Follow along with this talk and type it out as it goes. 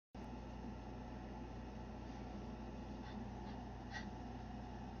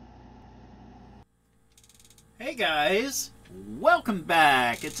Hey guys, welcome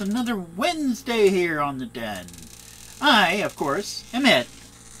back. It's another Wednesday here on the Den. I, of course, am Ed.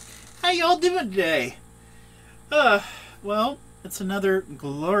 How y'all doing today? Well, it's another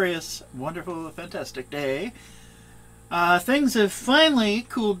glorious, wonderful, fantastic day. Things have finally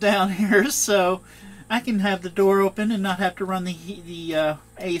cooled down here, so I can have the door open and not have to run the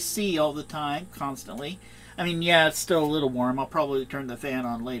AC all the time, constantly. I mean, yeah, it's still a little warm. I'll probably turn the fan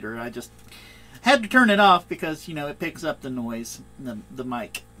on later. I just had to turn it off because, you know, it picks up the noise. The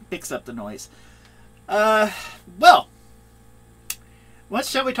mic picks up the noise. Well, what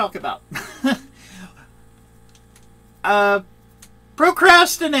shall we talk about?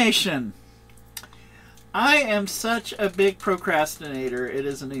 Procrastination. I am such a big procrastinator, it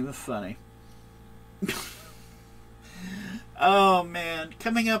isn't even funny. Oh man,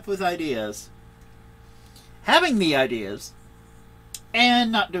 coming up with ideas. Having the ideas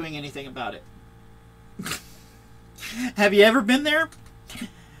and not doing anything about it. Have you ever been there?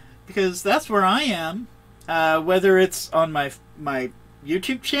 Because that's where I am. Whether it's on my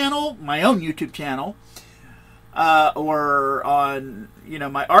YouTube channel, my own YouTube channel, or on, you know,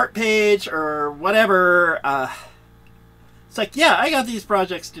 my art page or whatever. It's like, yeah, I got these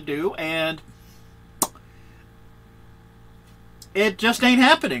projects to do, and it just ain't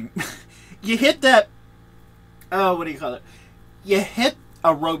happening. You hit that, oh, what do you call it? You hit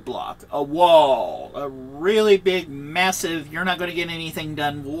a roadblock, a wall, a really big, massive, you're not going to get anything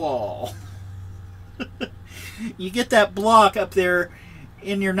done wall. You get that block up there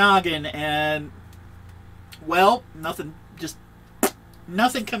in your noggin and, well, nothing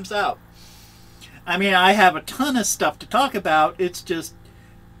comes out. I mean, I have a ton of stuff to talk about. It's just,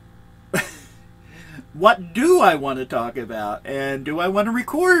 what do I want to talk about? And do I want to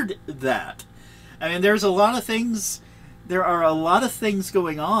record that? I mean, there are a lot of things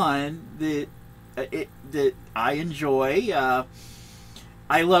going on that I enjoy.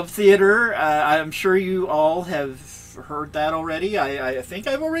 I love theater. I'm sure you all have heard that already. I think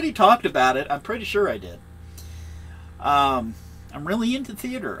I've already talked about it. I'm pretty sure I did. I'm really into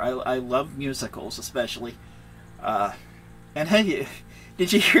theater. I love musicals, especially. And hey,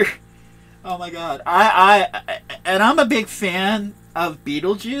 did you hear? Oh my God! And I'm a big fan of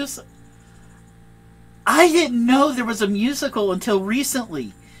Beetlejuice. I didn't know there was a musical until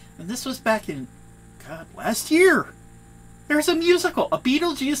recently, and this was back in, God, last year. There's a musical, a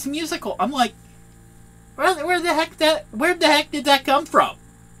Beetlejuice musical. I'm like, where the heck did that come from?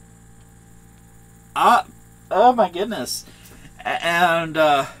 Oh my goodness. And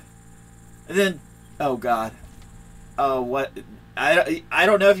then, oh God, oh what? I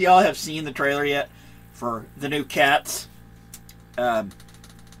don't know if y'all have seen the trailer yet for the new Cats. Oh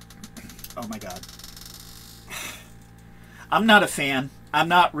my God. I'm not a fan. I'm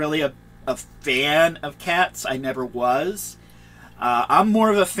not really a fan of Cats. I never was. I'm more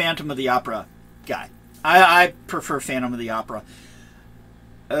of a Phantom of the Opera guy. I prefer Phantom of the Opera.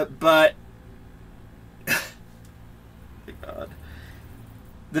 But God.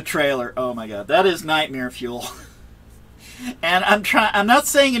 The trailer, oh my God, that is nightmare fuel. And I'm not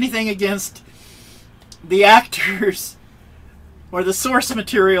saying anything against the actors or the source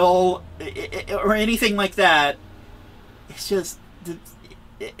material or anything like that. It's just,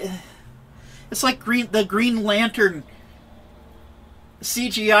 it's like the Green Lantern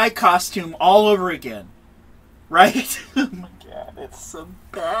CGI costume all over again, right? Oh my God, it's so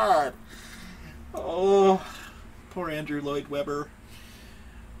bad. Oh, poor Andrew Lloyd Webber.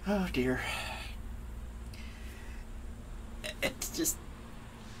 Oh dear. It's just,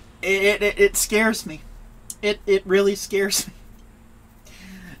 it scares me. It really scares me.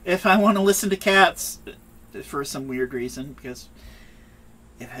 If I want to listen to Cats for some weird reason, because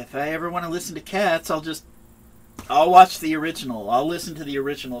if I ever want to listen to Cats, I'll watch the original. I'll listen to the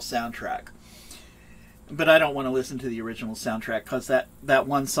original soundtrack. But I don't want to listen to the original soundtrack because that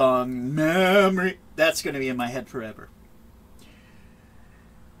one song, Memory, that's going to be in my head forever.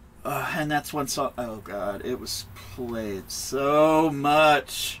 And that's one song, oh God, it was played so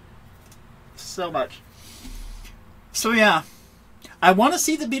much. So much. So yeah, I want to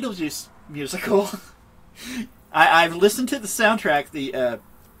see the Beetlejuice musical. I've listened to the soundtrack. The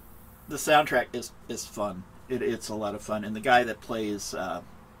soundtrack is fun. It's a lot of fun, and the guy that plays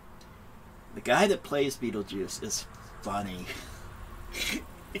Beetlejuice is funny.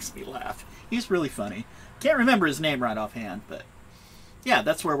 Makes me laugh. He's really funny. Can't remember his name right offhand, but yeah,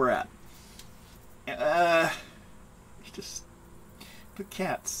 that's where we're at. Just put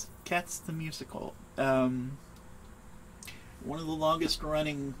Cats the musical. One of the longest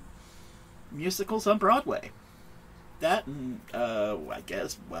running musicals on Broadway. that and I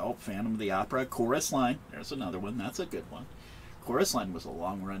guess, well, Phantom of the Opera, Chorus Line. There's another one. That's a good one. Chorus Line was a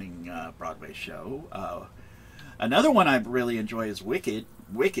long-running Broadway show. Another one I really enjoy is Wicked.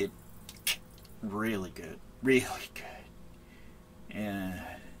 Wicked, really good, really good. And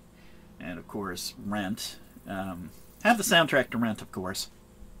of course, Rent. Have the soundtrack to Rent, of course.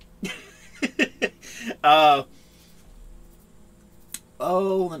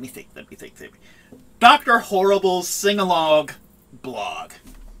 Oh, let me think. Dr. Horrible's sing-along blog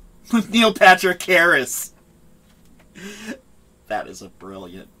with Neil Patrick Harris. That is a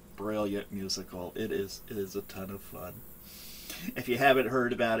brilliant, brilliant musical. It is a ton of fun. If you haven't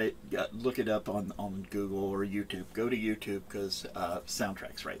heard about it, look it up on Google or YouTube. Go to YouTube because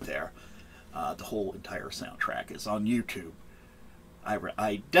soundtrack's right there. The whole entire soundtrack is on YouTube.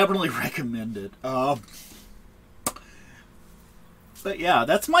 I definitely recommend it. But yeah,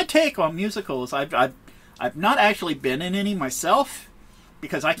 that's my take on musicals. I've not actually been in any myself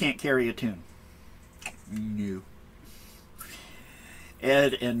because I can't carry a tune. No.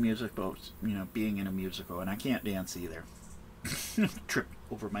 Ed and musicals, being in a musical, and I can't dance either. Trip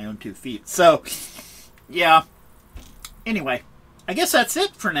over my own 2 feet. So, yeah. Anyway, I guess that's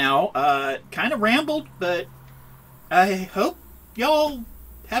it for now. Kind of rambled, but I hope y'all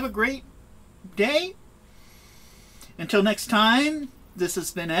have a great day. Until next time, this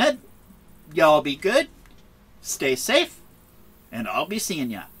has been Ed. Y'all be good, stay safe, and I'll be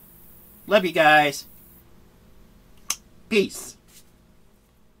seeing ya. Love you guys. Peace.